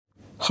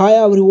Hi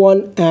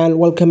everyone and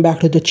welcome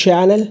back to the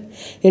channel.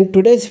 In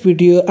today's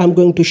video I'm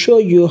going to show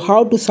you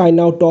how to sign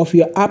out of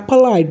your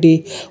Apple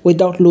ID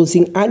without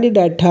losing any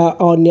data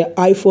on your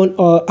iPhone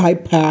or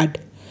iPad.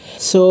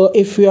 So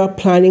if you are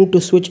planning to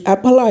switch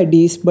Apple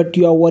IDs but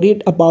you are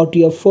worried about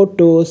your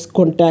photos,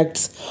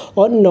 contacts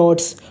or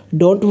notes,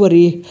 don't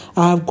worry,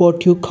 I have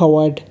got you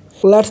covered.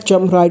 Let's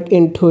jump right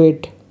into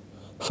it.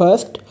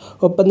 First,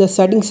 open the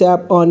settings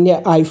app on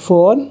your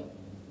iPhone.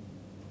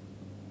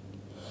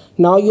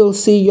 Now you'll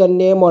see your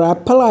name or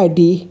Apple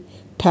ID.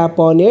 Tap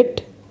on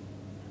it.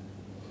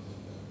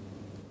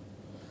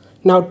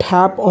 Now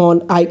tap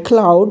on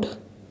iCloud.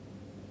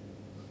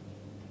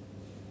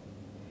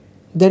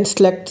 Then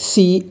select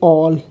See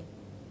All.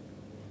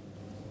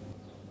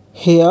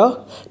 Here,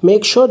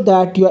 make sure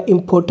that your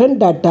important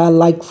data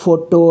like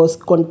photos,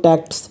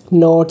 contacts,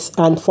 notes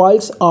and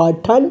files are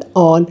turned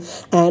on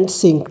and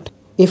synced.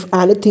 If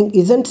anything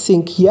isn't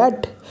synced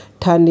yet,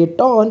 turn it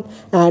on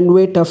and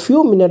wait a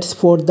few minutes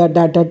for the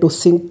data to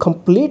sync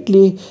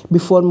completely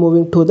before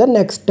moving to the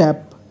next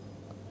step.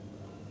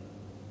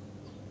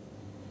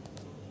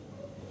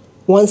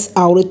 Once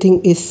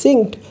everything is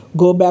synced,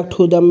 go back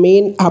to the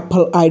main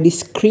Apple ID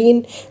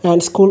screen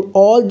and scroll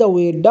all the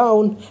way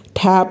down,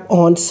 tap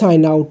on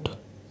Sign Out.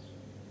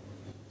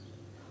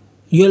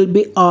 You'll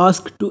be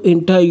asked to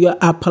enter your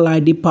Apple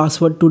ID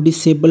password to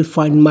disable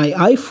Find My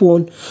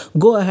iPhone.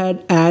 Go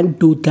ahead and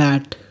do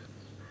that.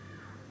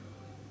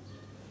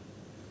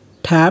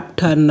 Tap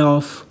Turn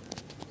Off.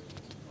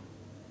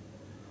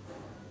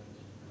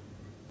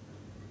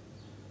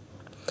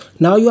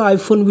 Now your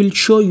iPhone will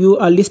show you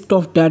a list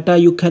of data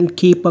you can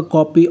keep a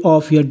copy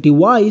of your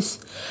device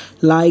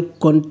like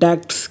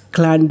contacts,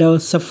 calendar,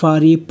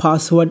 Safari,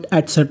 password,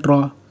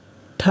 etc.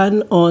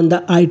 Turn on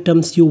the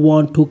items you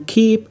want to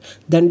keep,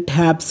 then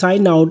tap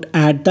Sign Out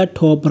at the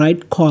top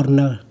right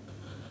corner.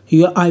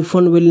 Your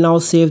iPhone will now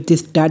save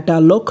this data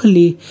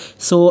locally,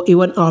 so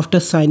even after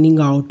signing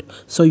out,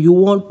 so you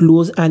won't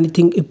lose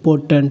anything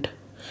important.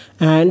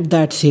 And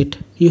that's it.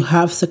 You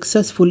have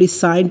successfully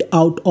signed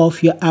out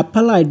of your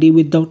Apple ID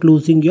without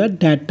losing your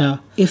data.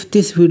 If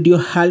this video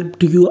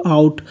helped you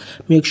out,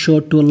 make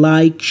sure to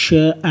like,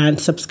 share and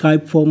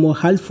subscribe for more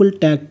helpful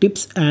tech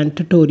tips and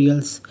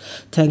tutorials.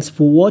 Thanks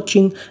for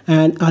watching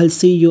and I'll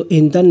see you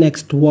in the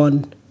next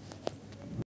one.